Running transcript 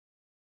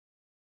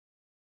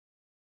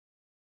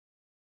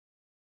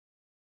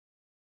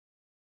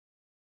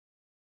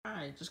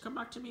Alright, just come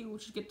back to me. We'll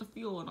just get the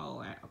fuel and all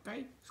that,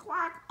 okay?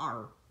 Squawk!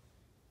 R.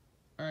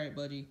 Alright,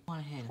 buddy. Go on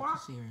ahead. Squawk.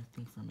 Just sit here and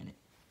think for a minute.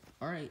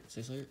 Alright,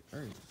 say so.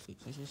 Alright, say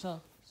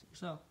yourself. Say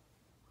yourself.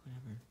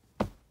 Whatever.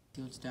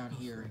 See what's down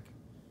here. Frick.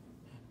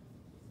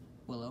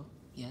 Willow,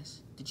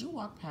 yes? Did you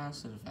walk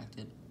past an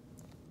infected?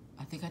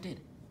 I think I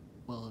did.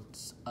 Well,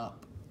 it's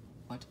up.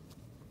 What?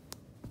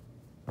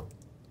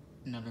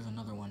 No, there's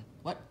another one.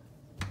 What?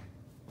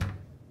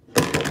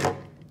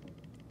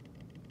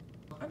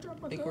 I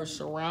think we're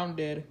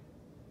surrounded.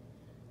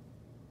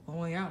 One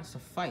way out is to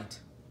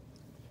fight.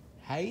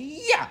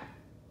 Hiya!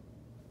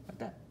 Like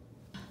that.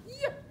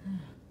 Yeah.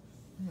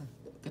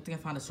 Good thing I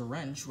found a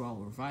syringe while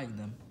we're reviving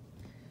them.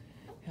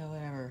 Hell,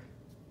 whatever.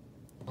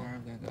 Where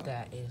I'm gonna go.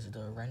 That is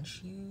the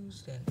wrench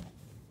used and...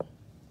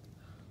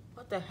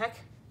 What the heck?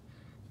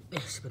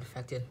 It's been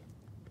affected.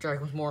 Drag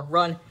once more.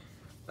 Run.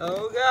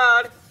 Oh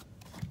god.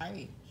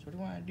 Hey, so what do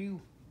you want to do?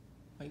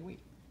 Wait.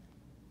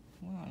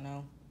 I don't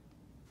know.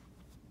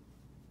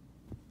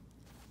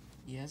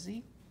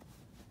 Yezzy?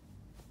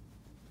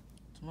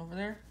 Someone over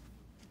there?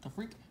 The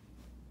freak?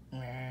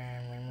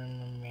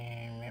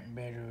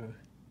 Better.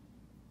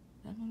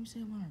 That made me say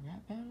I want a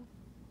rap battle?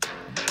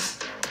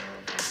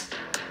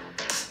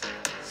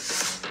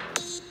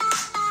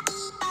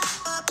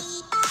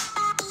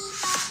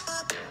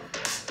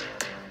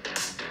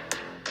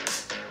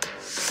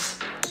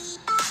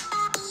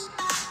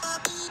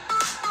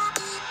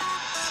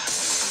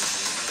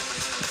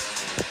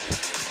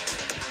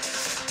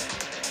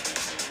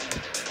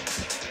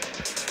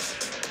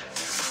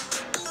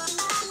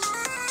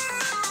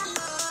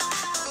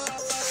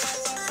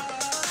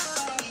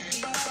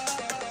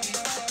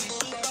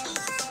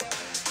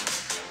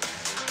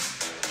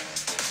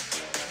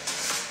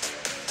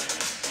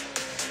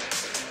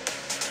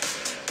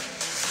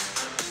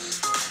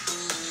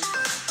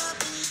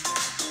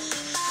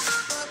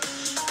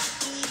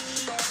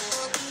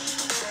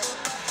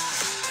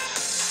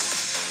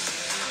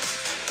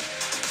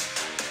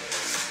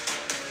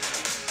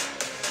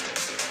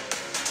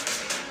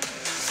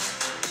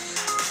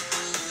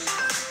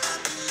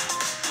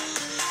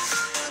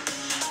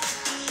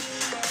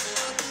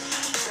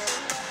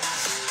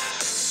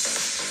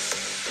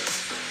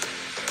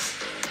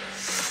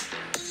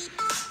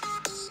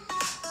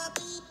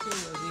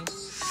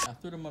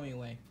 Threw the mummy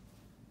away.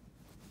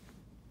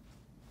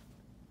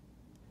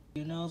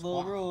 You know the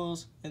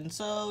rules, and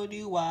so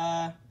do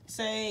I.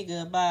 Say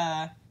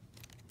goodbye.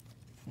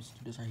 Let's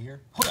do this right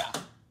here. Hoya!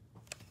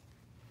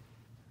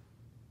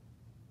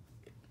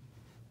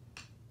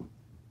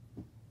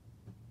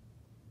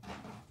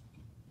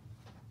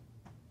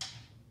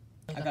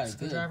 I got a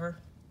screwdriver.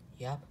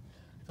 Yep.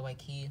 The white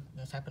key.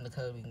 Let's type in the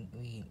code.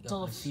 We It's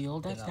all the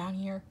field that's down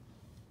here.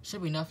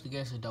 Should be enough to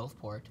get us a dove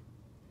port.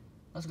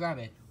 Let's grab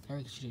it.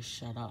 Eric should just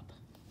shut up.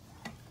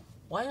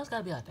 Why else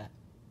gotta be like that?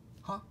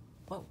 Huh?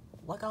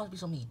 Why gotta be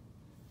so mean?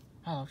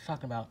 I don't know what you're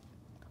talking about.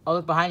 Oh,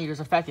 look behind you. There's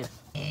infected.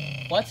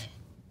 What?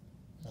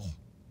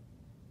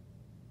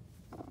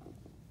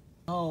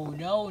 No.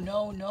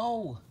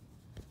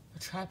 We're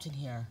trapped in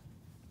here.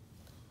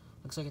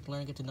 Looks like it's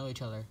learning to get to know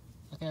each other.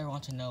 Like I ever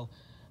want to know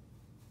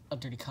a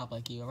dirty cop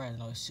like you. I'd rather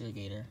know a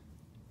surrogator.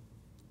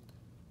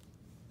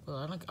 Well,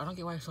 I don't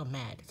get why you're so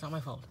mad. It's not my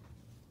fault.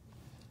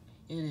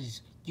 It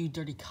is. You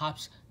dirty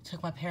cops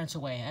took my parents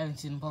away. I haven't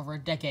seen them for over a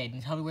decade,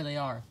 and tell me where they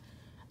are.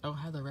 I don't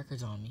have the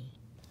records on me.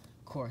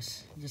 Of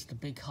course, you're just a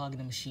big cog in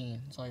the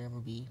machine. That's all you ever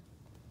be.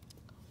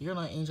 You're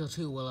not an angel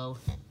too, Willow.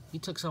 You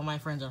took some of my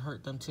friends and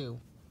hurt them too.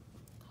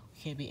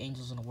 We can't be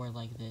angels in a world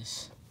like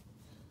this.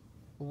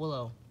 Well,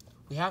 Willow,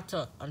 we have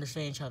to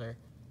understand each other.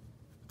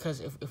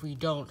 Because if we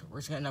don't, we're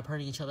just going to end up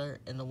hurting each other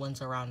and the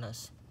ones around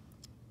us.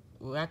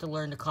 We have to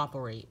learn to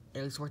cooperate,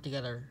 at least work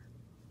together,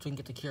 so we can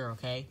get the cure,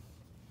 okay?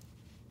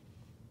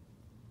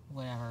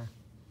 Whatever.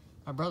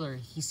 My brother,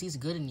 he sees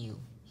good in you.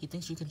 He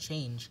thinks you can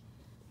change.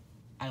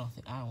 I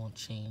won't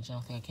change. I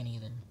don't think I can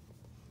either.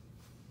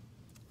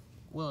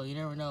 Well, you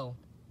never know.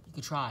 You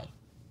could try.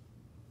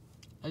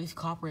 At least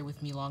cooperate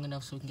with me long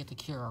enough so we can get the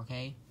cure,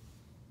 okay?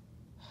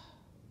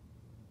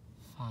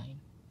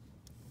 Fine.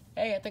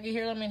 Hey, I think I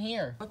hear them in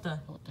here. What the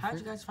how'd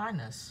you guys find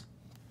us?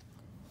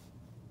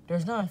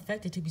 There's no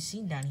infected to be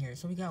seen down here,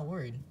 so we got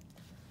worried.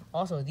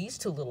 Also, these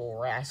two little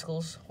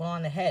rascals went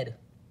on ahead.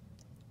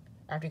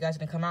 After you guys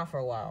didn't come out for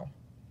a while.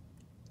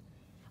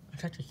 I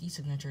checked your key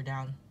signature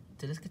down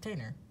to this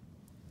container.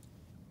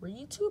 Were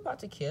you two about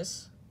to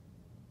kiss?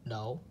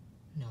 No.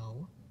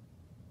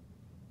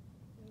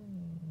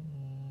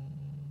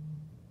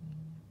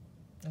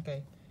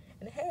 Okay.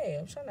 And hey,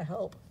 I'm trying to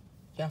help.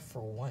 Yeah,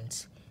 for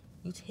once.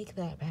 You take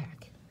that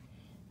back.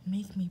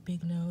 Make me,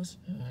 big nose.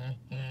 Quit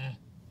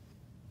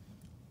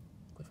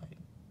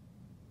fighting.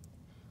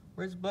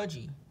 Where's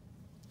Budgie?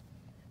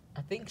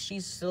 I think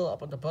she's still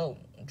up on the boat,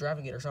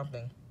 driving it or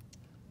something.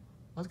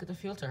 Let's get the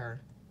fuel to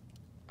her.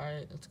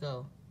 Alright, let's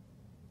go.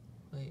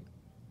 Wait.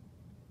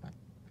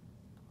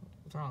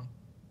 What's wrong?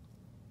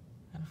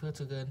 I don't feel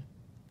too good.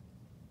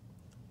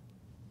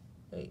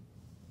 Wait.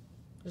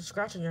 There's a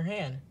scratch on your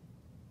hand.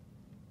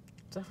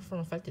 It's not from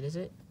infected, is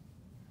it?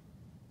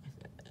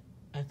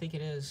 I think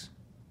it is.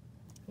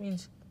 It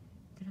means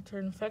you're gonna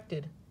turn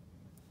infected.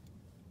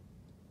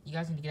 You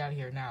guys need to get out of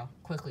here now.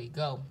 Quickly,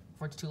 go,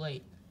 before it's too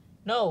late.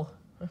 No,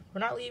 we're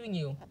not leaving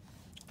you.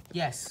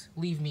 Yes,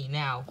 leave me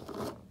now.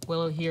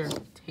 Willow, here,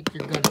 take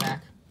your gun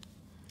back.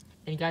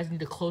 And you guys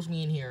need to close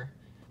me in here.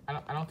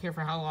 I don't care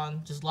for how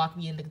long. Just lock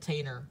me in the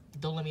container.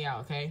 Don't let me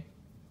out, okay?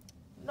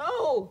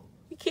 No,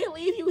 we can't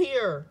leave you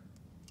here.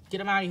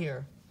 Get him out of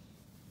here.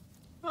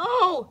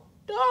 No,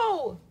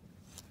 no.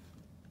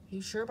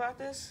 You sure about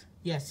this?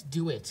 Yes,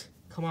 do it.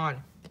 Come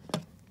on.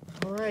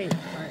 All right,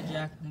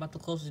 Jack. I'm about to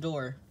close the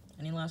door.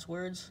 Any last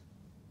words?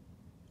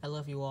 I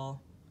love you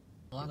all.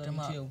 Lock them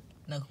up. Too.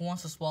 Now, who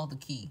wants to swallow the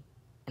key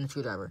and the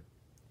screwdriver?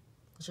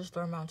 Let's just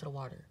throw them out into the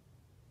water.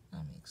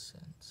 That makes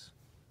sense.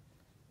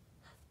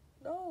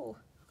 No,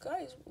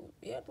 guys,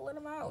 we have to let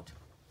him out.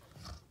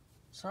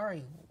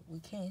 Sorry, we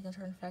can't. He's gonna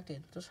turn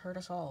infected. Just hurt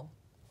us all.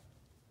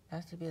 It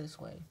has to be this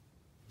way.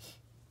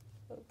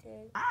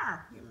 Okay.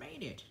 Ah, you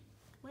made it.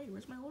 Wait,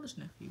 where's my oldest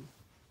nephew?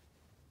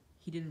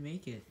 He didn't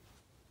make it.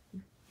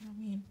 You know what I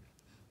mean?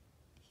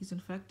 He's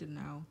infected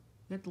now.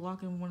 We have to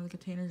lock him in one of the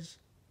containers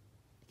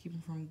to keep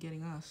him from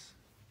getting us.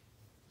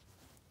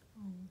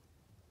 Oh,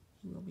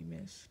 he will be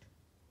missed.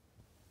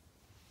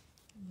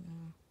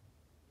 Yeah.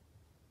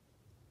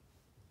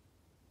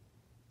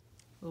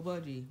 Well,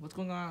 Budgie, what's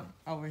going on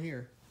over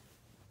here?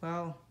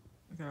 Well,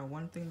 I got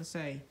one thing to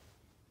say.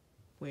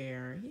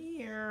 We're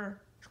here.